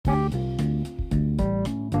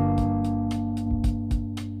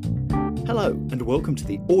Hello and welcome to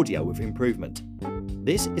the Audio of Improvement.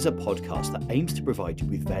 This is a podcast that aims to provide you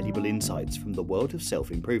with valuable insights from the world of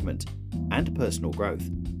self-improvement and personal growth.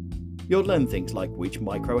 You'll learn things like which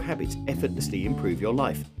micro habits effortlessly improve your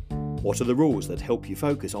life, what are the rules that help you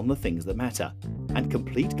focus on the things that matter, and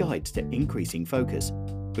complete guides to increasing focus,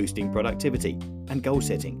 boosting productivity, and goal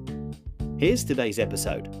setting. Here's today's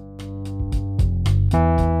episode.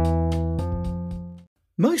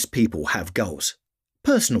 Most people have goals.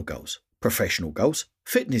 Personal goals, professional goals,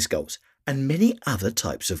 fitness goals, and many other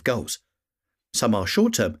types of goals. Some are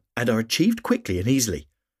short-term and are achieved quickly and easily.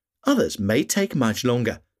 Others may take much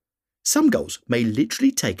longer. Some goals may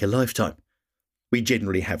literally take a lifetime. We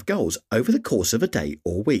generally have goals over the course of a day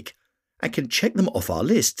or week and can check them off our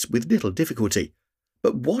lists with little difficulty.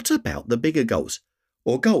 But what about the bigger goals,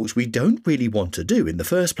 or goals we don't really want to do in the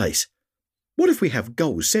first place? What if we have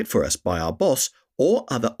goals set for us by our boss or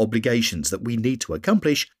other obligations that we need to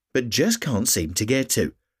accomplish but just can't seem to get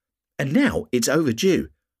to? And now it's overdue.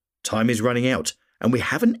 Time is running out and we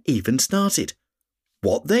haven't even started.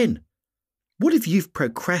 What then? What if you've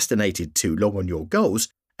procrastinated too long on your goals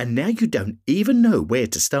and now you don't even know where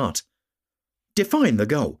to start? Define the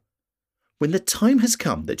goal. When the time has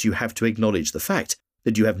come that you have to acknowledge the fact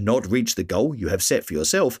that you have not reached the goal you have set for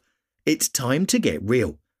yourself, it's time to get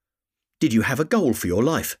real. Did you have a goal for your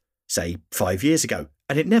life, say 5 years ago,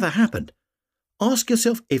 and it never happened? Ask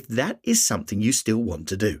yourself if that is something you still want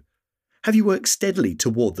to do. Have you worked steadily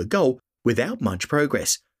toward the goal without much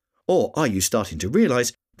progress? Or are you starting to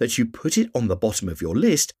realize that you put it on the bottom of your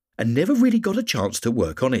list and never really got a chance to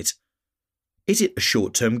work on it? Is it a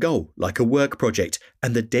short-term goal, like a work project,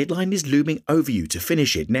 and the deadline is looming over you to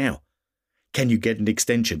finish it now? Can you get an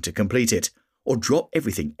extension to complete it, or drop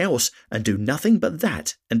everything else and do nothing but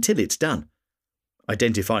that until it's done?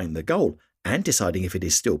 Identifying the goal and deciding if it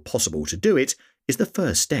is still possible to do it is the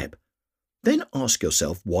first step. Then ask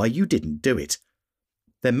yourself why you didn't do it.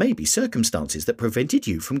 There may be circumstances that prevented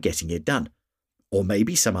you from getting it done, or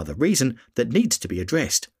maybe some other reason that needs to be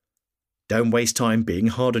addressed. Don't waste time being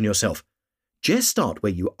hard on yourself. Just start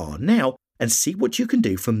where you are now and see what you can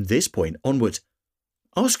do from this point onward.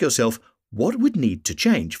 Ask yourself what would need to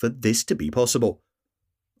change for this to be possible.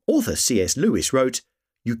 Author C.S. Lewis wrote,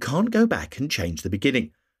 "You can't go back and change the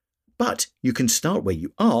beginning, but you can start where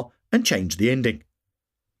you are and change the ending."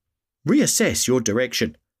 Reassess your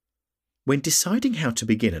direction. When deciding how to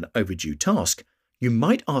begin an overdue task, you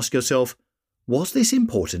might ask yourself, was this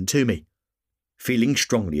important to me? Feeling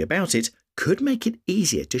strongly about it could make it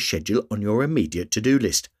easier to schedule on your immediate to-do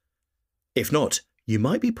list. If not, you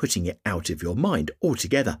might be putting it out of your mind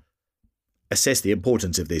altogether. Assess the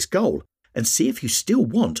importance of this goal and see if you still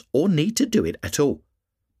want or need to do it at all.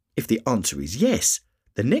 If the answer is yes,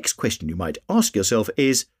 the next question you might ask yourself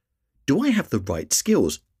is, do I have the right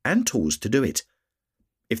skills and tools to do it?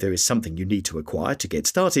 If there is something you need to acquire to get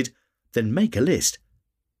started, then make a list.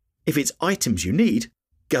 If it's items you need,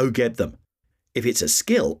 go get them. If it's a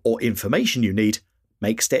skill or information you need,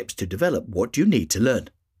 make steps to develop what you need to learn.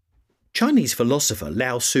 Chinese philosopher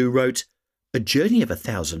Lao Tzu wrote, "A journey of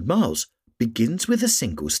 1,000 miles begins with a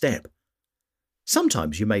single step."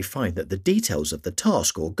 Sometimes you may find that the details of the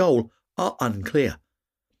task or goal are unclear.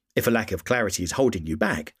 If a lack of clarity is holding you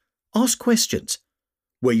back, ask questions.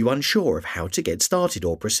 Were you unsure of how to get started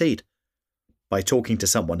or proceed? By talking to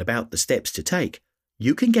someone about the steps to take,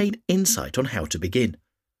 you can gain insight on how to begin.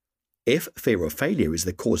 If fear of failure is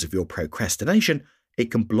the cause of your procrastination,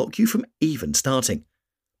 it can block you from even starting.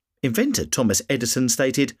 Inventor Thomas Edison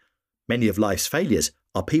stated, "Many of life's failures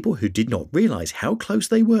are people who did not realize how close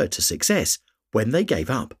they were to success when they gave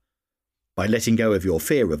up." By letting go of your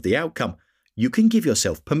fear of the outcome, you can give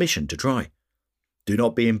yourself permission to try. "Do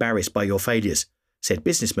not be embarrassed by your failures," said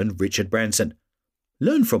businessman Richard Branson.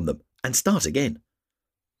 "Learn from them and start again."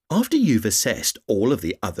 After you've assessed all of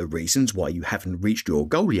the other reasons why you haven't reached your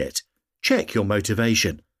goal yet, check your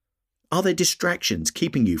motivation. Are there distractions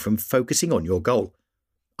keeping you from focusing on your goal?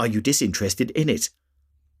 Are you disinterested in it?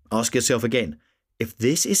 Ask yourself again if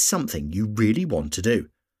this is something you really want to do.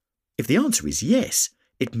 If the answer is yes,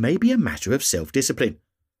 it may be a matter of self-discipline.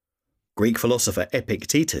 Greek philosopher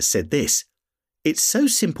Epictetus said this, "It's so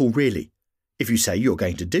simple really. If you say you're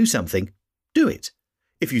going to do something, do it.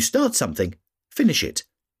 If you start something, finish it."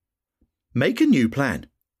 Make a new plan.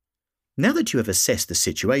 Now that you have assessed the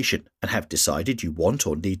situation and have decided you want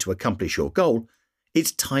or need to accomplish your goal,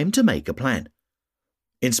 it's time to make a plan.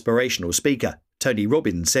 Inspirational speaker Tony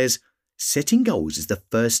Robbins says, "Setting goals is the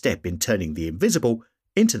first step in turning the invisible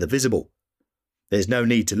into the visible." There's no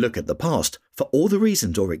need to look at the past for all the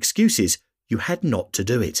reasons or excuses you had not to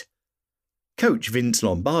do it. Coach Vince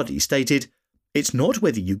Lombardi stated, It's not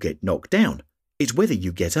whether you get knocked down, it's whether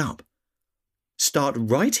you get up. Start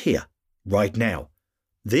right here, right now.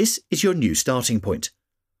 This is your new starting point.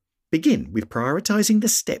 Begin with prioritizing the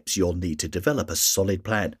steps you'll need to develop a solid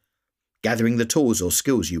plan. Gathering the tools or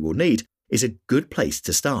skills you will need is a good place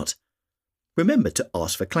to start. Remember to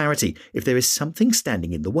ask for clarity if there is something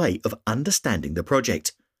standing in the way of understanding the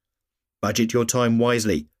project. Budget your time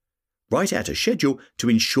wisely. Write out a schedule to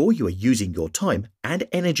ensure you are using your time and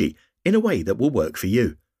energy in a way that will work for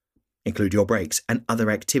you. Include your breaks and other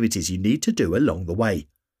activities you need to do along the way.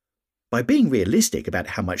 By being realistic about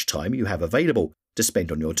how much time you have available to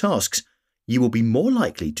spend on your tasks, you will be more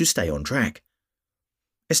likely to stay on track.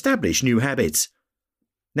 Establish new habits.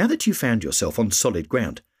 Now that you've found yourself on solid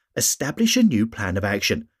ground, establish a new plan of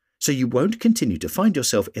action so you won't continue to find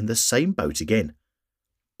yourself in the same boat again.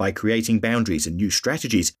 By creating boundaries and new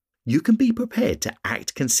strategies, you can be prepared to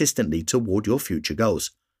act consistently toward your future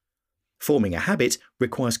goals. Forming a habit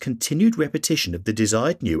requires continued repetition of the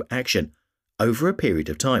desired new action over a period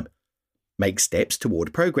of time. Make steps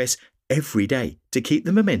toward progress every day to keep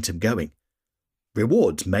the momentum going.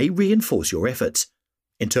 Rewards may reinforce your efforts.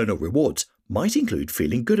 Internal rewards might include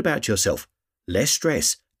feeling good about yourself, less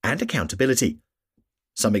stress, and accountability.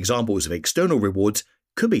 Some examples of external rewards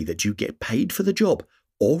could be that you get paid for the job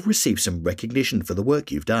or receive some recognition for the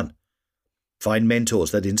work you've done. Find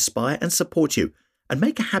mentors that inspire and support you, and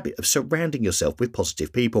make a habit of surrounding yourself with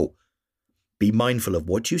positive people. Be mindful of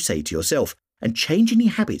what you say to yourself and change any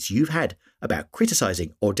habits you've had about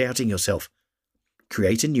criticizing or doubting yourself.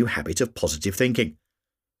 Create a new habit of positive thinking.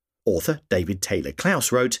 Author David Taylor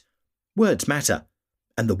Klaus wrote, "Words matter,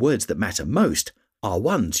 and the words that matter most are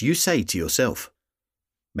ones you say to yourself."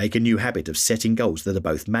 Make a new habit of setting goals that are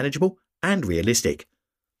both manageable and realistic.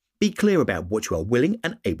 Be clear about what you are willing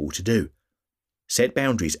and able to do. Set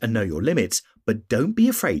boundaries and know your limits, but don't be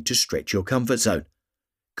afraid to stretch your comfort zone.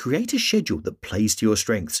 Create a schedule that plays to your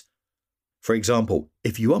strengths. For example,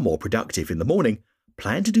 if you are more productive in the morning,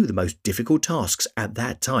 plan to do the most difficult tasks at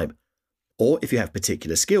that time. Or if you have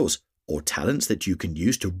particular skills or talents that you can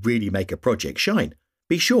use to really make a project shine,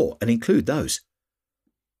 be sure and include those.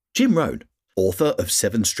 Jim Rohn, author of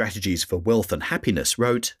 7 Strategies for Wealth and Happiness,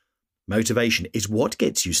 wrote, "Motivation is what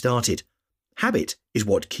gets you started. Habit is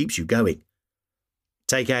what keeps you going."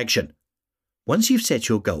 Take action. Once you've set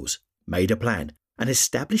your goals, made a plan, and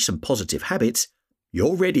established some positive habits,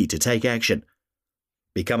 you're ready to take action.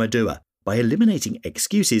 Become a doer by eliminating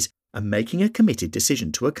excuses and making a committed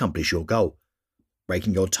decision to accomplish your goal.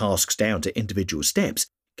 Breaking your tasks down to individual steps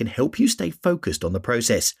can help you stay focused on the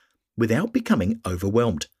process without becoming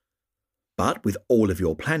overwhelmed. But with all of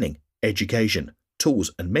your planning, education,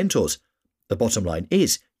 tools, and mentors, the bottom line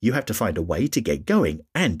is you have to find a way to get going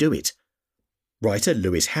and do it. Writer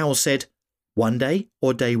Lewis Howes said, "One day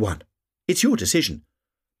or day one. It's your decision.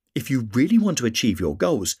 If you really want to achieve your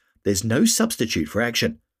goals, there's no substitute for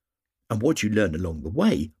action. And what you learn along the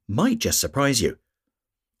way might just surprise you."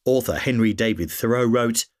 Author Henry David Thoreau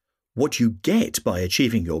wrote, "What you get by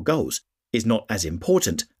achieving your goals is not as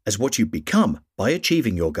important as what you become by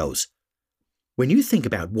achieving your goals." When you think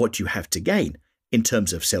about what you have to gain in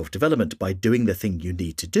terms of self-development by doing the thing you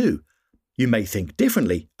need to do, you may think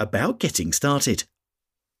differently about getting started.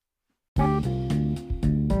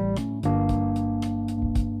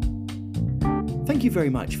 Thank you very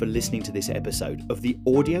much for listening to this episode of The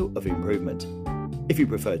Audio of Improvement. If you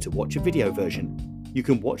prefer to watch a video version, you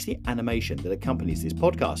can watch the animation that accompanies this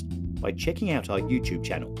podcast by checking out our YouTube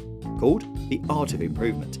channel called The Art of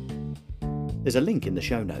Improvement. There's a link in the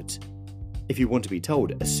show notes. If you want to be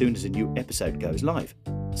told as soon as a new episode goes live,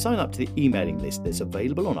 sign up to the emailing list that's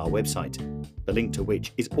available on our website, the link to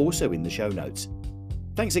which is also in the show notes.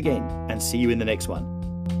 Thanks again, and see you in the next one.